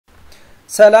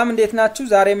ሰላም እንዴት ናችሁ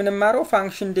ዛሬ የምንማረው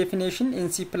ፋንክሽን ዴፊኒሽን ኢን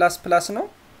C++ ነው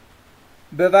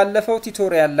በባለፈው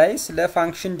ቱቶሪያል ላይ ስለ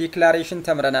ፋንክሽን ዲክላሬሽን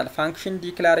ተምረናል ፋንክሽን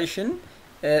ዲክላሬሽን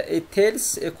it tells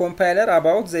a compiler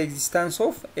about the existence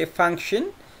of a function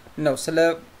ነው ስለ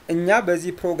እኛ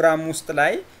በዚህ ፕሮግራም ውስጥ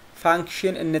ላይ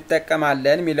ፋንክሽን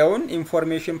እንጠቀማለን ሚለውን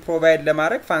ኢንፎርሜሽን ፕሮቫይድ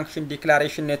ለማድረግ ፋንክሽን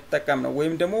ዲክላሬሽን እንጠቀምነው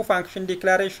ወይም ደግሞ ፋንክሽን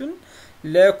ዲክላሬሽን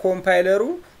ለኮምፓይለሩ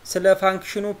ስለ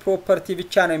ፋንክሽኑ ፕሮፐርቲ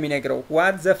ብቻ ነው የሚነግረው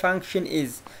what the function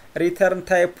is return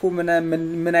type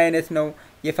ምን አይነት ነው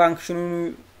የፋንክሽኑ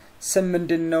ስም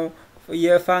ምንድነው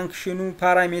የፋንክሽኑ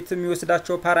ፓራሜትር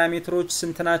የሚወስዳቸው ፓራሜትሮች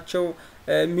ስንት ናቸው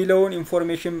ሚለውን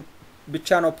ኢንፎርሜሽን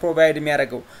ብቻ ነው ፕሮቫይድ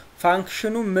የሚያደርገው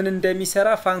ፋንክሽኑ ምን እንደሚሰራ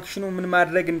ፋንክሽኑ ምን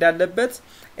ማድረግ እንዳለበት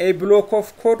a block of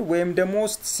code ወይም ደግሞ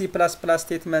C++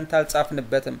 ስቴትመንት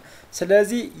አልጻፍንበትም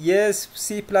ስለዚህ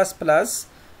የC++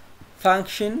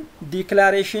 function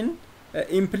declaration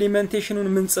implementationun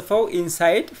ምንጽፈው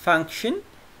inside function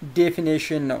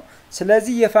definition ነው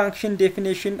ስለዚህ የfunction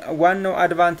definition ዋናው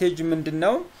advantage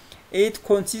ምንድነው it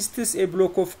consists a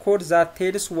block of code that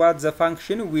tells what the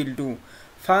function will do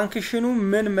functionu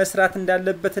ምን መስራት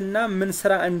እንዳለበትና ምን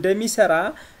ስራ እንደሚሰራ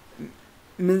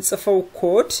ምንጽፈው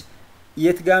ኮድ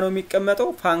የት ጋር ነው የሚቀመጠው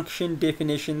function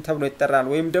definition ተብሎ ይጠራል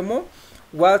ወይም ደግሞ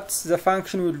what the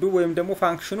function will do ወይም ደግሞ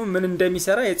ፋንክሽኑ ምን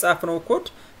እንደሚሰራ የጻፍነው ኮድ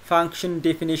function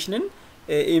definition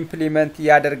implement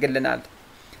ያደርግልናል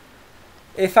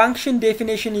a function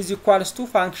definition is equals to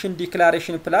function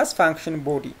declaration plus function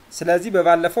body ስለዚህ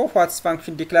በባለፈው what is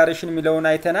function declaration ሚለውን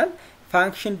አይተናል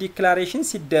function declaration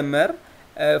ሲደመር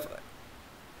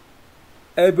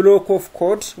a block of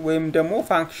code ወይም ደግሞ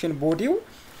function body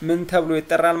ምን ተብሎ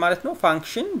ይጠራል ማለት ነው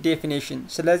function definition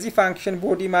ስለዚህ function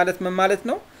body ማለት ምን ማለት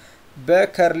ነው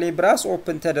በከርሊ ብራስ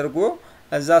ኦፕን ተደርጎ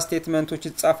እዛ ስቴትመንቶች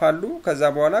ይጻፋሉ ከዛ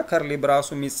በኋላ ከርሊ ብራሱ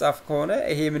የሚጻፍ ከሆነ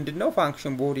ይሄ ምንድነው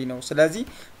ፋንክሽን ቦዲ ነው ስለዚህ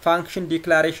ፋንክሽን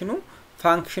ዲክላሬሽኑ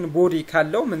ፋንክሽን ቦዲ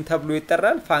ካለው ምን ተብሎ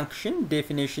ይጠራል ፋንክሽን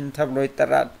ዴፊኒሽን ተብሎ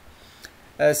ይጠራል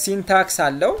ሲንታክስ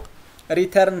አለው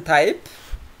ሪተርን ታይፕ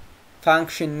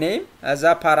ፋንክሽን ኔም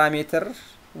እዛ ፓራሜትር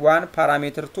 1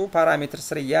 ፓራሜትር 2 ፓራሜትር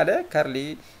 3 ያለ ከርሊ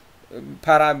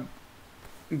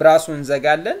ብራሱን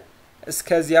ዘጋለን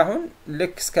እስከዚህ አሁን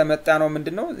ልክ እስከመጣ ነው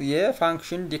ምንድነው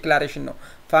የፋንክሽን ዲክላሬሽን ነው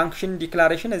ፋንክሽን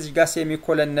ዲክላሬሽን እዚህ ጋር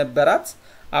ሴሚኮለን ነበራት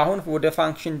አሁን ወደ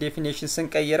ፋንክሽን ዴፊኒሽን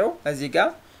ስንቀይረው እዚህ ጋር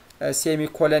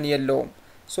ሴሚኮለን የለውም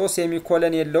ሶ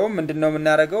ሴሚኮለን የለውም ምንድነው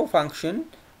የምናደርገው ፋንክሽን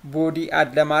ቦዲ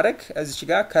አድ ለማድረግ እዚህ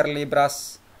ጋር ከርሊ ብራስ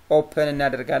ኦፕን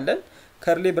እናደርጋለን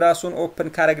ከርሊ ብራሱን ኦፕን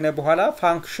ካረግነ በኋላ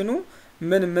ፋንክሽኑ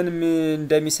ምን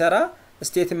እንደሚሰራ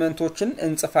ስቴትመንቶችን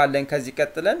እንጽፋለን ከዚህ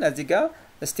ቀጥለን እዚህ ጋር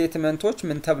ስቴትመንቶች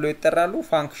ምን ተብሎ ይጠራሉ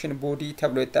ፋንክሽን ቦዲ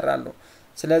ተብሎ ይጠራሉ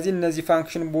ስለዚህ እነዚህ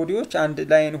ፋንክሽን ቦዲዎች አንድ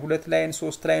ላይን ሁለት ላይን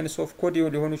ሶስት ላይንስ ኦፍ ኮድ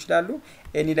ሊሆኑ ይችላሉ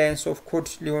ኤኒ ላይንስ ኦፍ ኮድ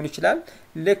ሊሆን ይችላል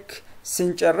ልክ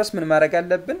ስንጨርስ ምን ማድረግ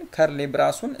አለብን ከርሊ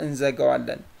ብራሱን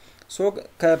እንዘጋዋለን ሶ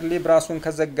ከርሊ ብራሱን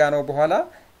ከዘጋነው በኋላ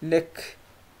ልክ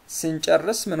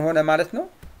ስንጨርስ ምን ሆነ ማለት ነው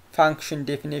ፋንክሽን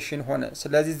ዴፊኒሽን ሆነ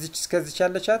ስለዚህ እዚህ እስከዚህ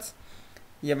ያለቻት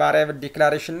የቫሪያብል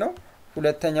ዲክላሬሽን ነው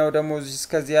ሁለተኛው ደግሞ እዚህ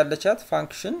እስከዚህ ያለቻት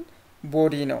ፋንክሽን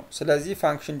ቦዲ ነው ስለዚህ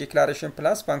ፋንክሽን ዲክላሬሽን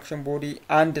ፕላስ ፋንክሽን ቦዲ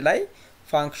አንድ ላይ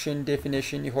ፋንክሽን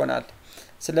ዴፊኒሽን ይሆናል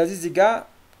ስለዚህ እዚህ ጋር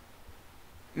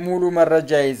ሙሉ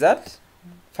መረጃ ይይዛል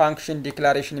ፋንክሽን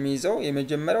ዲክላሬሽን የሚይዘው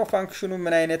የመጀመሪያው ፋንክሽኑ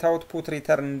ምን አይነት አውትፑት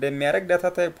ሪተርን እንደሚያደርግ ዳታ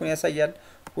ታይፑን ያሳያል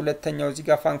ሁለተኛው እዚህ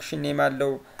ጋር ፋንክሽን ኔም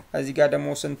አለው እዚህ ጋር ደግሞ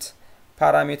ስንት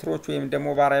ፓራሜትሮች ወይም ደግሞ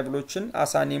ቫሪያብሎችን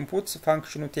አሳን ኢንፑት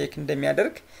ፋንክሽኑ ቴክ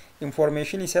እንደሚያደርግ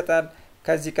ኢንፎርሜሽን ይሰጣል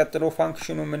ከዚህ ቀጥሎ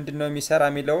ፋንክሽኑ ምንድነው የሚሰራ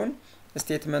ሚለውን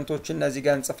ስቴትመንቶችን እዚህ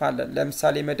ጋር እንጽፋለን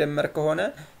ለምሳሌ መደመር ከሆነ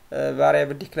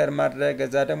ቫሪያብል ዲክሌር ማድረግ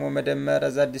እዛ ደግሞ መደመር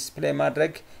እዛ ዲስፕሌይ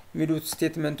ማድረግ ሚሉት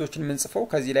ስቴትመንቶችን ምንጽፈው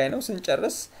ከዚህ ላይ ነው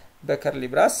ስንጨርስ በከርሊ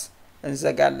ብራስ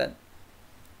እንዘጋለን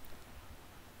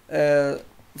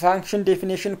ፋንክሽን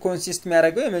ዴፊኒሽን ኮንሲስት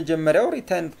የሚያደርገው የመጀመሪያው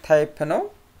ሪተርን ታይፕ ነው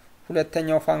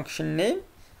ሁለተኛው ፋንክሽን ኔም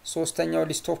ሶስተኛው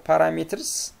ሊስት ኦፍ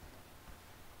ፓራሜትርስ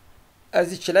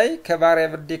እዚች ላይ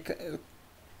ከቫሪያብል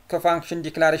ከፋንክሽን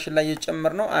ዲክላሬሽን ላይ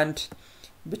የጨመርነው አንድ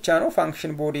ብቻ ነው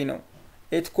ፋንክሽን ቦዲ ነው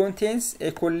it contains a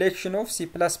collection of C++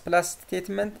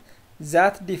 statement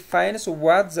that defines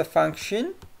what the function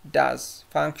does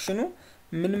ፋንክሽኑ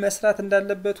ምን መስራት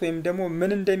እንዳለበት ወይም ደግሞ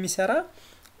ምን እንደሚሰራ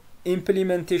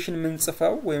ኢምፕሊሜንቴሽን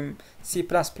ምንጽፈው ወይም C++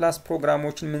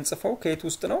 ፕሮግራሞችን ምንጽፈው ከየት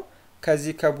ውስጥ ነው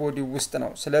ከዚህ ከቦዲው ውስጥ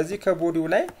ነው ስለዚህ ከቦዲው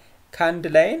ላይ ካንድ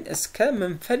ላይን እስከ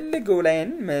ምንፈልገው ላይን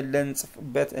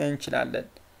መለንጽፍበት እንችላለን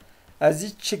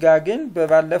እዚች ጋር ግን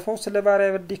በባለፈው ስለ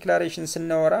ቫሪያብል ዲክላሬሽን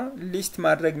ስናወራ ሊስት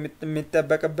ማድረግ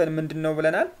የሚጠበቅብን ምንድነው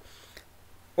ብለናል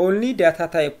ኦንሊ ዳታ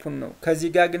ታይፑን ነው ከዚህ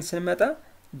ጋር ግን ስንመጣ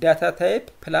ዳታ ታይፕ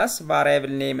ፕላስ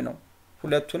ቫሪያብል ኔም ነው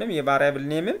ሁለቱንም የቫሪያብል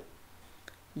ኔምም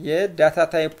የዳታ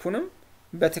ታይፑንም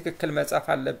በትክክል መጻፍ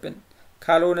አለብን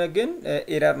ካልሆነ ግን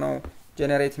ኤረር ነው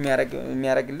ጀነሬት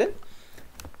የሚያደርግልን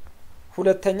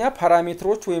ሁለተኛ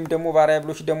ፓራሜትሮች ወይም ደግሞ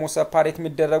ቫሪያብሎች ደግሞ ሰፓሬት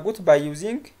የሚደረጉት by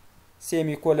using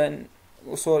semicolon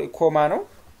sorry ኮማ ነው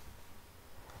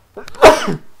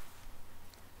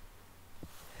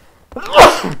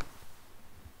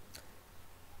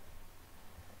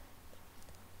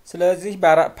ስለዚህ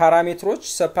ፓራሜትሮች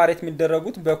ሰፓሬት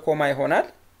የሚደረጉት በኮማ ይሆናል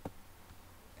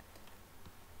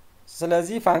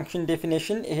ስለዚህ function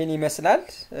definition ይሄን ይመስላል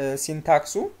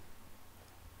ሲንታክሱ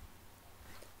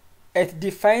it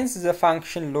defines the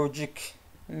function logic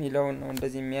የሚለው ነው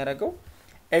እንደዚህ የሚያደርገው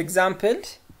example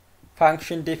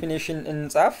function definition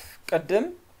እንጻፍ ቀደም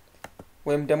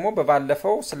ወይም ደግሞ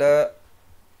በባለፈው ስለ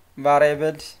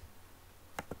variable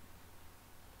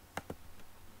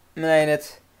ምን አይነት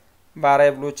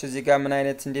ቫሪያብሎች እዚህ ጋር ምን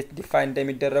አይነት እንዴት ዲፋይን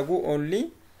እንደሚደረጉ only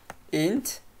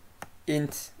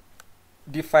int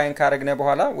ዲፋይን ካረግነ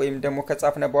በኋላ ወይም ደግሞ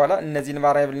ከጻፍነ በኋላ እነዚህን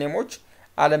ቫሪያብል ኔሞች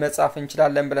አለመጻፍ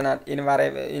እንችላለን ብለናል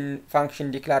in function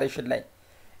declaration ላይ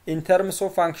in terms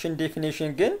of function definition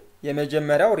ግን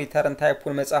የመጀመሪያው return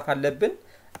type-ን መጻፍ አለብን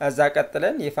እዛ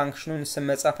ቀጥለን የፋንክሽኑን ስም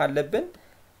መጻፍ አለብን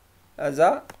እዛ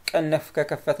ቀነፍ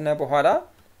ከከፈትነ በኋላ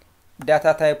ዳታ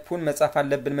ታይፑን መጻፍ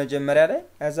አለብን መጀመሪያ ላይ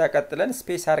እዛ ቀጥለን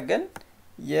ስፔስ አድርገን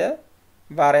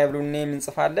የቫሪያብሉን ኔም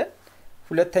እንጽፋለን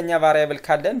ሁለተኛ ቫሪያብል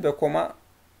ካለን በኮማ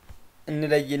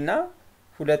እንለይና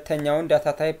ሁለተኛውን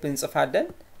ዳታ ታይፕ እንጽፋለን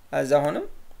እዛ ሆነም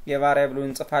የቫሪያብሉን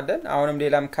እንጽፋለን አሁንም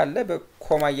ሌላም ካለ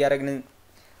በኮማ ያረግን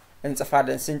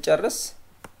እንጽፋለን ስንጨርስ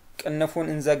ቅንፉን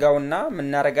እንዘጋውና ምን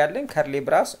እናረጋለን ከርሊ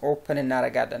ብራስ ኦፕን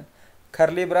እናረጋለን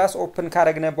ከርሊ ብራስ ኦፕን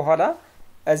ካረግነ በኋላ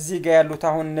እዚህ ጋር ያሉት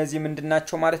አሁን እነዚህ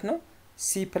ምንድናቸው ማለት ነው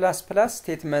C++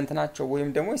 ስቴትመንት ናቸው ወይም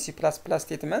ደግሞ C++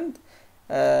 ስቴትመንት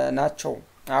ናቸው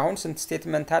አሁን ስንት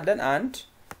ስቴትመንት አለን 1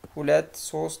 2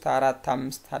 3 4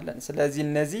 5 አለን ስለዚህ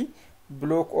እነዚህ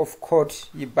ብሎክ ኦፍ ኮድ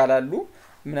ይባላሉ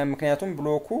ምክንያቱም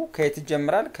ብሎኩ ከየት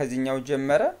ይጀምራል ከዚህኛው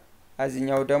ጀመረ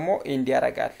አዚህኛው ደግሞ ኤንድ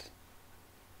ያረጋል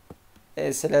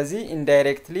ስለዚህ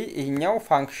ኢንዳይሬክትሊ ይሄኛው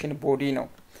ፋንክሽን ቦዲ ነው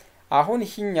አሁን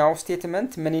ይሄኛው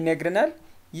ስቴትመንት ምን ይነግረናል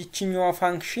ይችኛው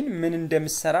ፋንክሽን ምን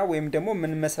እንደምሰራ ወይም ደግሞ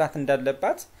ምን መስራት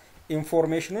እንዳለባት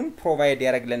ኢንፎርሜሽኑን ፕሮቫይድ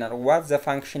ያደርግልናል what the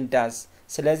function does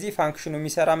ስለዚህ ፋንክሽኑ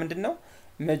የሚሰራ ምንድነው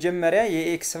መጀመሪያ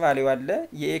የx ቫልዩ አለ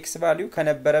የx ቫልዩ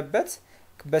ከነበረበት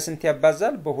በስንት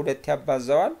ያባዛል በሁለት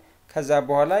ያባዛዋል ከዛ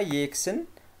በኋላ የxን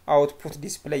አውትፑት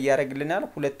ዲስፕሌይ ያደርግልናል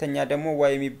ሁለተኛ ደግሞ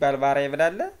y የሚባል ቫሪያብል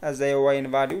አለ እዛ የyን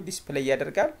ቫልዩ ዲስፕሌይ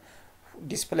ያደርጋል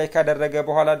ዲስፕሌይ ካደረገ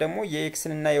በኋላ ደግሞ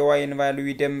የxን እና የyን ቫልዩ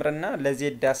ይደምርና ለz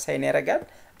አሳይን ያደርጋል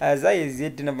እዛ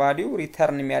የzን ቫልዩ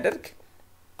ሪተርን የሚያደርግ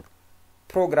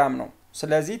ፕሮግራም ነው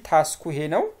ስለዚህ ታስኩ ይሄ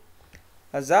ነው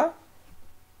እዛ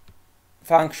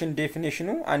ፋንክሽን ዴፊኒሽኑ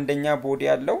አንደኛ ቦዲ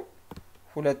ያለው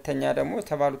ሁለተኛ ደግሞ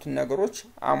የተባሉትን ነገሮች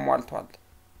አሟልቷል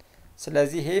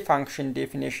ስለዚህ ይሄ ፋንክሽን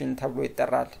ዴፊኒሽን ተብሎ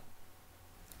ይጠራል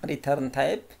ሪተርን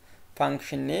ታይፕ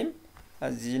ፋንክሽን ኔም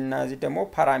እዚህና እዚህ ደግሞ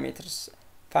ፓራሜትርስ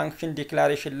ፋንክሽን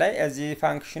ዲክላሬሽን ላይ እዚህ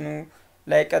ፋንክሽኑ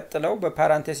ላይ ቀጥለው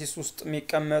በፓራንቴሲስ ውስጥ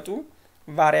የሚቀመጡ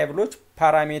ቫሪያብሎች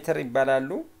ፓራሜትር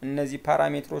ይባላሉ እነዚህ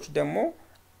ፓራሜትሮች ደግሞ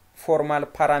ፎርማል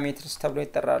ፓራሜትርስ ተብሎ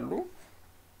ይጠራሉ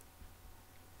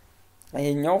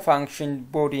ይሄኛው ፋንክሽን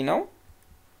ቦዲ ነው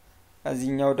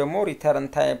እዚህኛው ደግሞ ሪተርን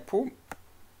ታይፑ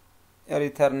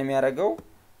ሪተርን የሚያደርገው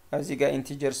እዚህ ጋር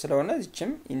ኢንቲጀር ስለሆነ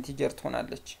እዚችም ኢንቲጀር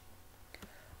ትሆናለች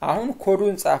አሁን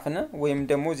ኮዱን ጻፍነ ወይም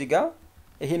ደግሞ እዚህ ጋር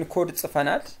ይሄን ኮድ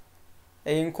ጽፈናል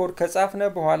ይሄን ኮድ ከጻፍነ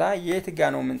በኋላ የት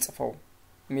ጋር ነው ምንጽፈው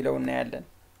የሚለው እናያለን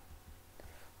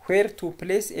where to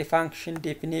place a function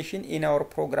definition in our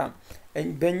program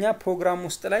በእኛ ፕሮግራም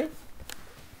ውስጥ ላይ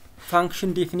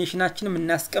ፋንክሽን ዴፊኒሽናችን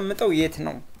እናስቀምጠው የት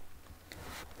ነው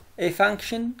a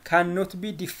function cannot be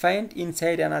defined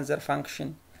inside another function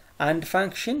አንድ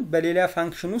ፋንክሽን በሌላ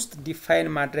ፋንክሽን ውስጥ ዲፋይን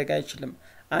ማድረግ አይችልም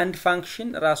አንድ ፋንክሽን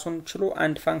ራሱን ችሎ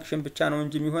አንድ ፋንክሽን ብቻ ነው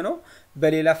እንጂ የሚሆነው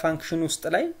በሌላ ፋንክሽን ውስጥ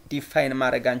ላይ ዲፋይን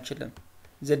ማድረግ አንችልም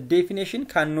the definition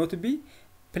cannot be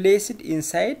placed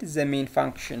inside the main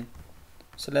function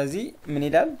ስለዚህ ምን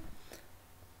ይላል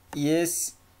yes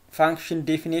function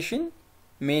definition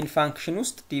main function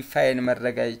ውስጥ ዲፋይን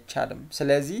ማድረግ አይቻልም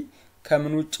ስለዚህ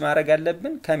ከምን ውጭ ማድረግ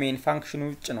አለብን ከሜን ፋንክሽን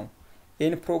ውጭ ነው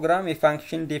in program a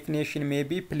function definition may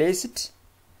be placed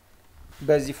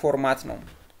በዚህ ፎርማት ነው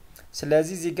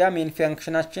ስለዚህ እዚህ ጋር ሜን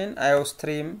ፋንክሽናችን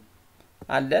iostream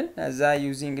አለን እዛ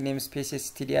using namespace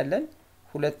std አለን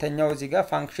ሁለተኛው እዚህ ጋር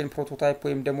function prototype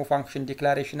ወይም ደግሞ function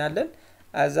declaration አለን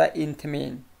እዛ int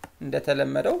main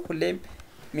እንደተለመደው ሁሌም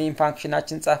ሜን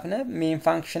ፋንክሽናችን ጻፍነ ሜን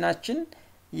ፋንክሽናችን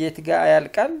የት ጋር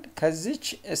ያልቃል ከዚች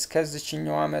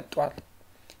እስከዚህኛው መጥቷል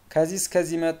ከዚህ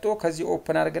እስከዚህ መጥቶ ከዚህ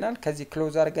ኦፕን አድርገናል ከዚህ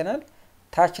ክሎዝ አድርገናል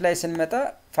ታች ላይ ስንመጣ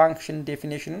ፋንክሽን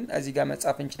ዴፊኒሽኑን እዚህ ጋር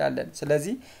መጻፍ እንችላለን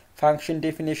ስለዚህ ፋንክሽን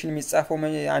ዴፊኒሽን የሚጻፈው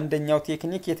አንደኛው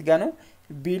ቴክኒክ የት ጋር ነው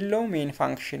below main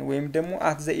function ወይም ደግሞ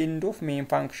at the end of main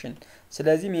function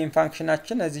ስለዚህ main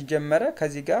functionአችን እዚህ ጀመረ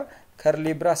ከዚህ ጋር ከርሊ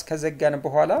ብራስ ከዘጋን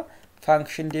በኋላ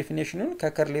ፋንክሽን ዴፊኒሽኑን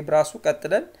ከከርሊ ብራሱ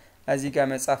ቀጥለን እዚህ ጋር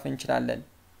መጻፍ እንችላለን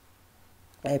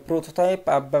a prototype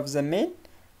above the main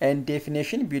and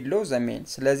definition below the main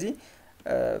ስለዚህ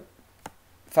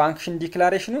ፋንክሽን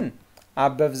ዲክላሬሽኑን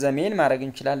above the main ማድረግ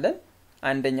እንችላለን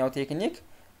አንደኛው ቴክኒክ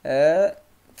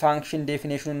ፋንክሽን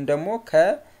ዴፊኒሽኑን ደግሞ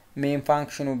ከሜን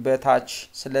ፋንክሽኑ በታች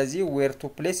ስለዚህ where to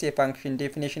place a function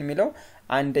definition የሚለው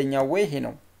አንደኛው ወይ ይሄ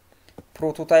ነው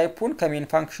ፕሮቶታይፑን ከሜን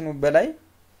ፋንክሽኑ በላይ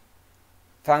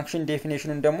ፋንክሽን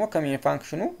ዴፊኒሽኑን ደግሞ ከሜን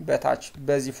ፋንክሽኑ በታች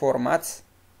በዚህ ፎርማት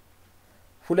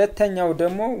ሁለተኛው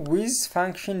ደግሞ with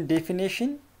function definition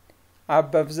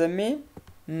above the main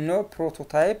no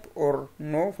prototype or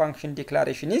no function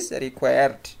declaration is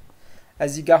required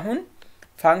እዚህ ጋር አሁን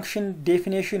ፋንክሽን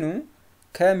ዴፊኒሽኑ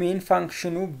ከሜን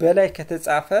ፋንክሽኑ በላይ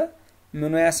ከተጻፈ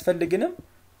ምን ያስፈልግንም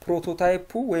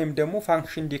ፕሮቶታይፑ ወይም ደግሞ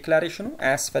ፋንክሽን ዲክላሬሽኑ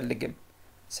አያስፈልግም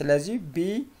ስለዚህ ቢ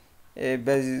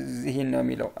በዚህ ነው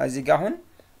የሚለው እዚህ ጋር አሁን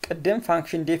ቀደም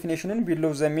ፋንክሽን ዴፊኒሽኑን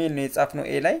below the main ነው የጻፍነው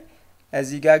ኤ ላይ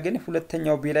እዚህ ጋር ግን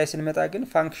ሁለተኛው ቢ ላይ ስንመጣ ግን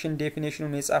ፋንክሽን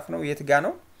ዴፊኒሽኑን የጻፍነው የት ጋር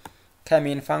ነው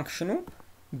ከሜን ፋንክሽኑ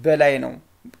በላይ ነው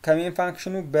ከሜን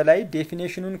ፋንክሽኑ በላይ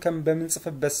ዴፊኒሽኑን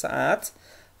በመንጽፍበት ሰዓት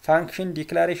ፋንክሽን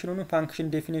ዲክላሬሽኑን ፋንክሽን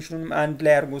ዴፊኒሽኑን አንድ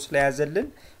ላይ አድርጎ ስለያዘልን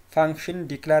ፋንክሽን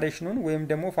ዲክላሬሽኑን ወይም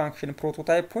ደግሞ ፋንክሽን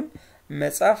ፕሮቶታይፑን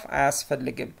መጻፍ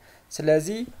አያስፈልግም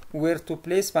ስለዚህ where to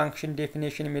place function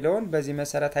definition የሚለውን በዚህ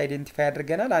መሰረት አይደንቲፋይ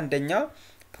አድርገናል አንደኛ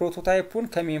ፕሮቶታይፑን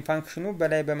ከሜን ፋንክሽኑ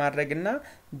በላይ በማድረግና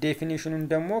ዴፊኒሽኑን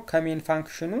ደግሞ ከሜን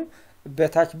ፋንክሽኑ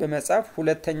በታች በመጻፍ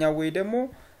ሁለተኛው ወይ ደግሞ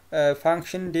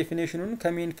ፋንክሽን ዴፊኒሽኑን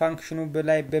ከሜን ፋንክሽኑ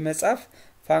በላይ በመጻፍ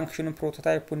ፋንክሽን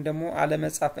ፕሮቶታይፑን ደግሞ አለ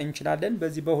መጻፍ እንችላለን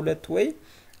በዚህ በሁለት ወይ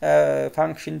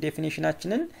ፋንክሽን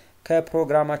ዴፊኒሽናችንን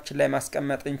ከፕሮግራማችን ላይ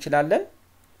ማስቀመጥ እንችላለን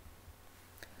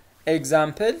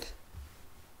ኤግዛምፕል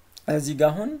እዚህ ጋር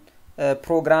አሁን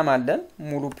ፕሮግራም አለን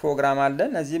ሙሉ ፕሮግራም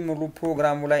አለን እዚህ ሙሉ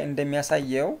ፕሮግራሙ ላይ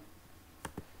እንደሚያሳየው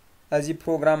እዚህ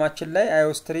ፕሮግራማችን ላይ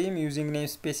iostream using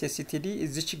namespace std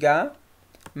እዚች ጋር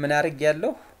ምን አርግ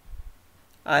ያለው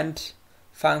አንድ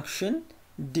ፋንክሽን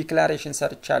ዲክላሬሽን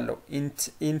ሰርቻለሁ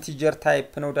ኢንቲጀር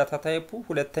ታይፕ ነው ዳታ ታይፑ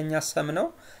ሁለተኛ ሰም ነው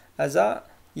እዛ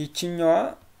ይችኛዋ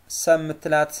ሰም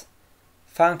ምትላት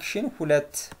ፋንክሽን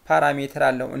ሁለት ፓራሜትር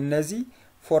አለው እነዚህ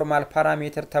ፎርማል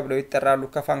ፓራሜትር ተብለው ይጠራሉ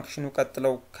ከፋንክሽኑ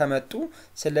ቀጥለው ከመጡ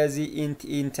ስለዚህ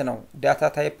ኢንት ነው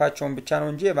ዳታ ታይፓቸውን ብቻ ነው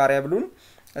እንጂ ቫሪያብሉን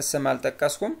እስም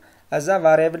አልጠቀስኩም እዛ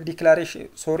ቫሪያብል ዲክላሬሽን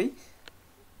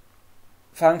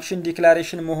ፋንክሽን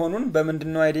ዲክላሬሽን መሆኑን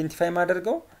በመንድነው አይደንቲፋይ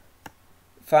ማድረገው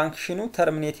ፋንክሽኑ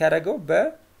ተርሚኔት ያደረገው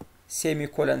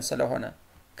በሴሚኮለን ስለሆነ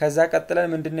ከዛ ቀጥለን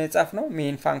ምንድነው የጻፍነው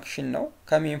ሜን ፋንክሽን ነው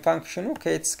ከሜን ፋንክሽኑ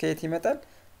ከየት ይመጣል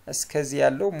እስከዚህ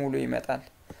ያለው ሙሉ ይመጣል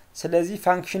ስለዚህ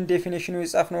ፋንክሽን ዴፊኒሽኑ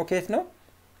የጻፍነው ከየት ነው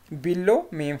below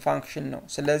main function ነው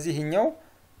ስለዚህ ይሄኛው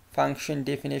ፋንክሽን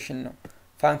ዴፊኒሽን ነው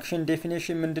ፋንክሽን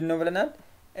ዴፊኒሽን ምንድነው ብለናል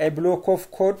a block of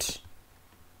code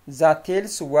that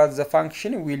tells what the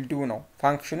function will do ነው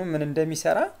ፋንክሽኑ ምን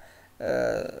እንደሚሰራ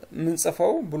ምን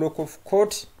ጽፈው block of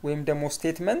code ወይም ደግሞ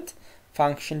statement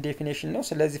function definition ነው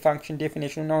ስለዚህ function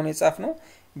definition ነው የጻፍነው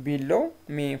below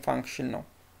main function ነው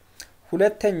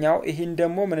ሁለተኛው ይሄን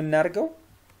ደግሞ ምን እናርገው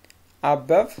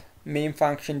above main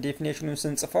function definitionን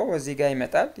ስንጽፈው እዚህ ጋር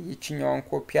ይመጣል ይችኛውን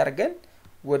ኮፒ አድርገን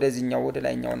ወደዚህኛው ወደ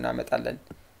ላይኛው እናመጣለን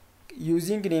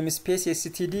using namespace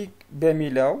std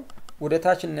በሚለው ወደ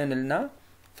ታች እንንልና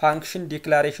function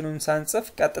declarationን ሳንጽፍ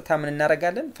ቀጥታ ምን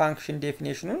እናደርጋለን function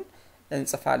definitionን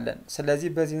እንጽፋለን ስለዚህ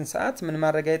በዚህን ሰዓት ምን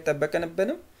ማድረግ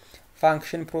አይተበቀንብንም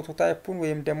function prototypeን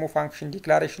ወይም ደግሞ function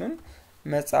declarationን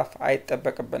መጻፍ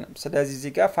አይተበቀብንም ስለዚህ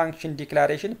እዚህ ጋር function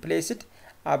declaration placed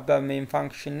above main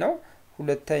function ነው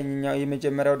ሁለተኛው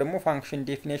የመጀመሪያው ደግሞ function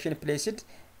definition placed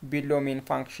below main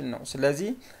function ነው ስለዚህ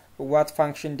what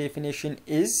function definition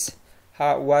is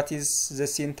what is the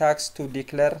syntax to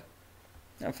declare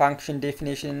function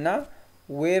definition እና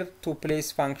where to place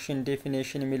function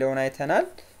definition የሚለውን አይተናል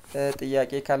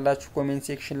ጥያቄ ካላችሁ ኮሜንት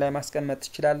ሴክሽን ላይ ማስቀመጥ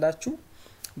ትችላላችሁ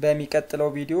በሚቀጥለው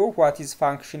ቪዲዮ what is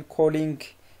function calling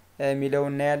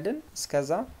የሚለውን እናያለን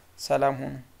እስከዛ ሰላም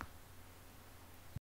ሁኑ